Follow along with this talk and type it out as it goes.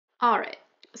All right,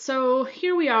 so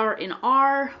here we are in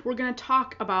R. We're going to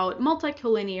talk about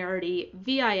multicollinearity,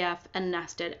 VIF, and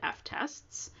nested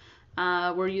f-tests.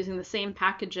 We're using the same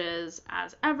packages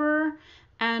as ever,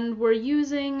 and we're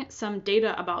using some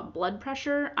data about blood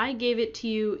pressure. I gave it to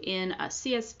you in a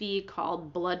CSV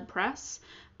called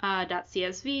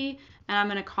bloodpress.csv, and I'm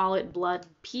going to call it bloodp.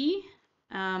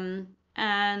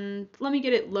 And let me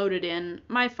get it loaded in.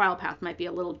 My file path might be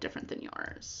a little different than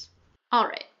yours. All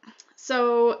right.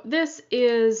 So this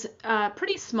is a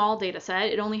pretty small data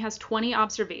set. It only has 20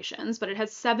 observations, but it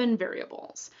has 7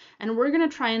 variables. And we're going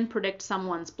to try and predict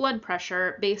someone's blood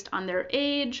pressure based on their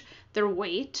age, their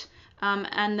weight,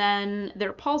 and then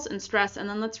their pulse and stress. And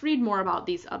then let's read more about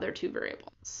these other 2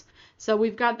 variables. So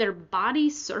we've got their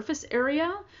body surface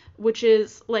area, which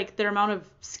is like their amount of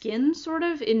skin sort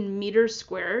of in meters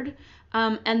squared.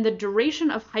 And the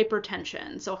duration of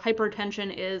hypertension. So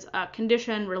hypertension is a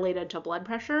condition related to blood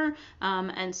pressure,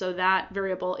 and so that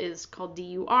variable is called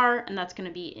DUR, and that's going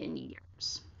to be in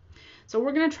years. So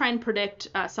we're going to try and predict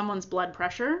someone's blood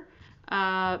pressure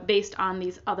based on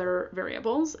these other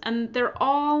variables, and they're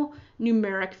all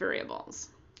numeric variables.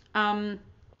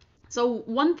 So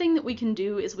one thing that we can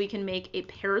do is we can make a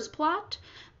pairs plot,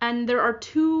 and there are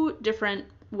 2 different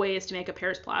ways to make a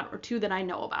pairs plot, or 2 that I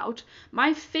know about.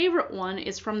 My favorite one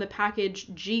is from the package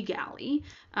GGally,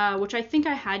 which I think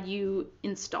I had you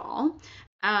install.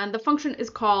 And the function is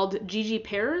called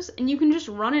ggpairs, and you can just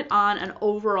run it on an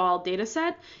overall data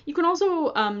set. You can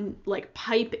also like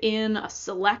pipe in a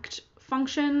select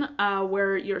function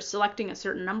where you're selecting a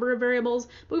certain number of variables,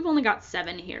 but we've only got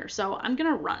 7 here, so I'm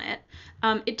gonna run it.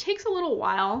 It takes a little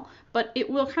while, but it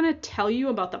will kind of tell you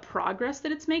about the progress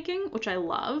that it's making, which I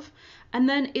love. And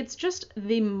then it's just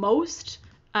the most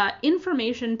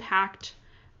information-packed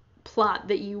plot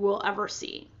that you will ever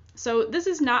see. So this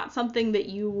is not something that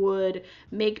you would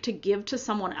make to give to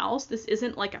someone else. This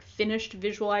isn't like a finished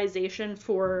visualization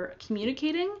for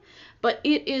communicating, but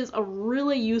it is a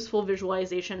really useful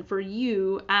visualization for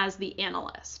you as the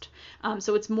analyst.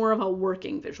 So it's more of a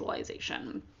working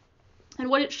visualization. And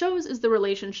what it shows is the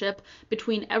relationship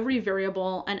between every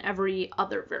variable and every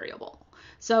other variable.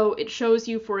 So it shows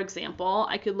you, for example,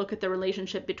 I could look at the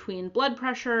relationship between blood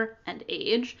pressure and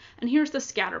age, and here's the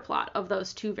scatter plot of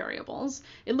those 2 variables.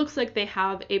 It looks like they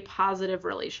have a positive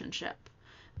relationship.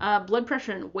 Blood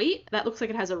pressure and weight, that looks like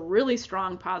it has a really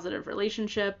strong positive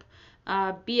relationship.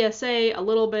 BSA, a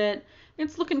little bit.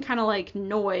 It's looking kind of like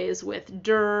noise with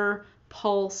DUR,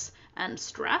 pulse, and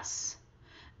stress.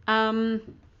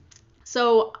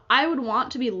 So I would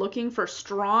want to be looking for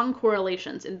strong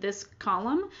correlations in this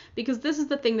column because this is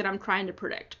the thing that I'm trying to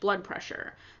predict, blood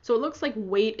pressure. So it looks like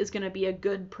weight is going to be a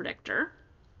good predictor.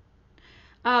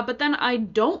 But then I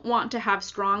don't want to have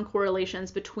strong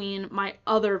correlations between my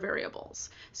other variables.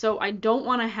 So I don't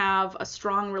want to have a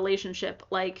strong relationship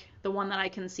like the one that I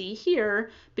can see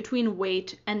here between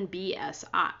weight and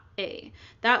BSA.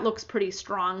 That looks pretty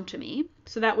strong to me.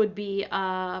 So that would be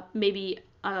maybe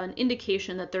an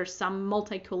indication that there's some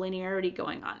multicollinearity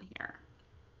going on here.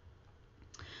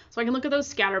 So I can look at those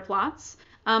scatter plots.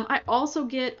 I also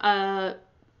get a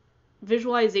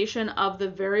visualization of the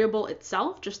variable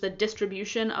itself, just the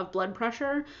distribution of blood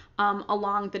pressure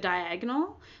along the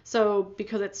diagonal. So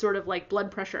because it's sort of like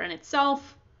blood pressure in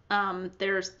itself,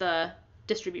 there's the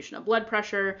distribution of blood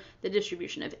pressure, the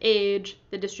distribution of age,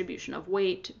 the distribution of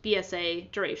weight,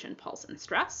 BSA, duration, pulse, and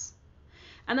stress.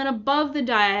 And then above the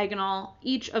diagonal,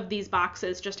 each of these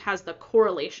boxes just has the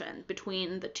correlation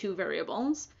between the 2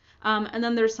 variables. And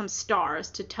then there's some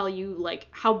stars to tell you like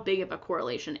how big of a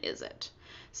correlation is it.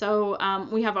 So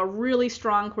we have a really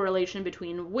strong correlation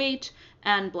between weight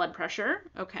and blood pressure,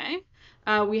 okay?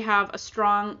 We have a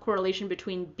strong correlation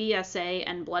between BSA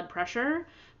and blood pressure,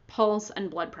 pulse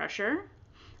and blood pressure.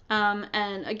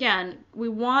 And again, we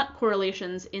want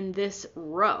correlations in this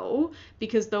row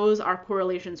because those are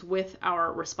correlations with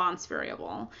our response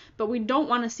variable, but we don't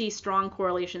want to see strong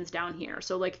correlations down here.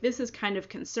 So like this is kind of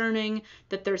concerning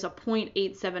that there's a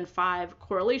 0.875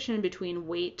 correlation between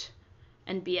weight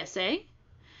and BSA.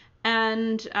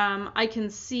 And I can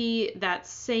see that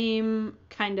same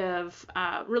kind of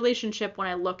relationship when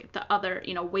I look at the other,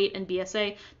 weight and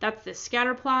BSA. That's the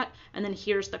scatter plot, and then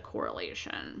here's the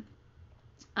correlation.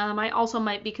 I also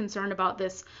might be concerned about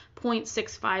this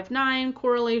 0.659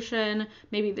 correlation,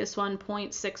 maybe this one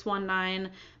 0.619,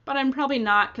 but I'm probably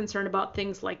not concerned about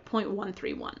things like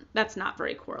 0.131. That's not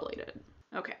very correlated.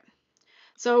 Okay.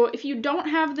 So if you don't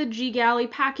have the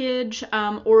GGally package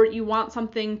or you want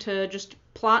something to just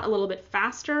plot a little bit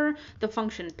faster, the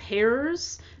function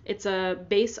pairs, it's a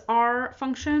base R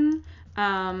function,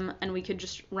 and we could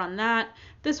just run that.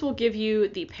 This will give you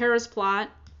the pairs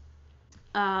plot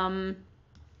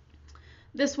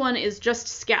This one is just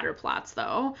scatter plots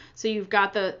though. So you've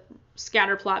got the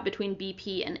scatter plot between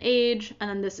BP and age, and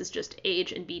then this is just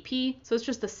age and BP. So it's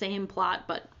just the same plot,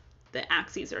 but the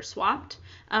axes are swapped.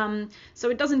 So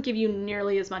it doesn't give you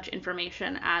nearly as much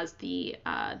information as the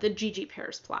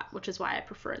GGpairs plot, which is why I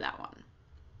prefer that one.